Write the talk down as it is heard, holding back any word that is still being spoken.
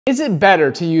Is it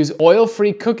better to use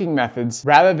oil-free cooking methods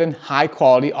rather than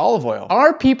high-quality olive oil?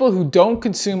 Are people who don't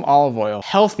consume olive oil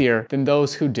healthier than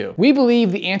those who do? We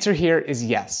believe the answer here is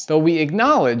yes, though we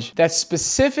acknowledge that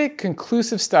specific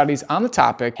conclusive studies on the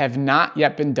topic have not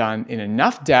yet been done in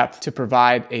enough depth to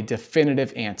provide a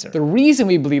definitive answer. The reason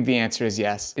we believe the answer is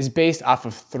yes is based off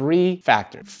of 3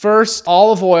 factors. First,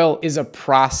 olive oil is a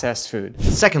processed food.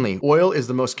 Secondly, oil is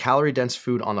the most calorie-dense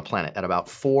food on the planet at about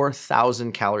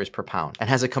 4,000 calories per pound and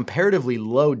has a comparatively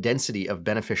low density of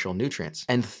beneficial nutrients.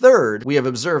 And third, we have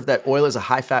observed that oil is a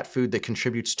high-fat food that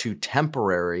contributes to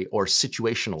temporary or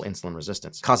situational insulin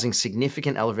resistance, causing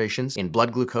significant elevations in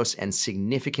blood glucose and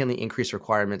significantly increased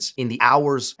requirements in the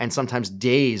hours and sometimes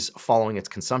days following its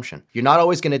consumption. You're not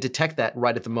always going to detect that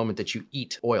right at the moment that you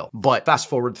eat oil, but fast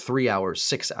forward 3 hours,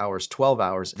 6 hours, 12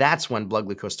 hours, that's when blood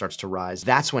glucose starts to rise.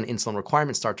 That's when insulin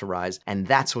requirements start to rise. And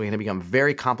that's when it's going to become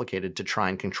very complicated to try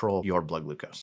and control your blood glucose.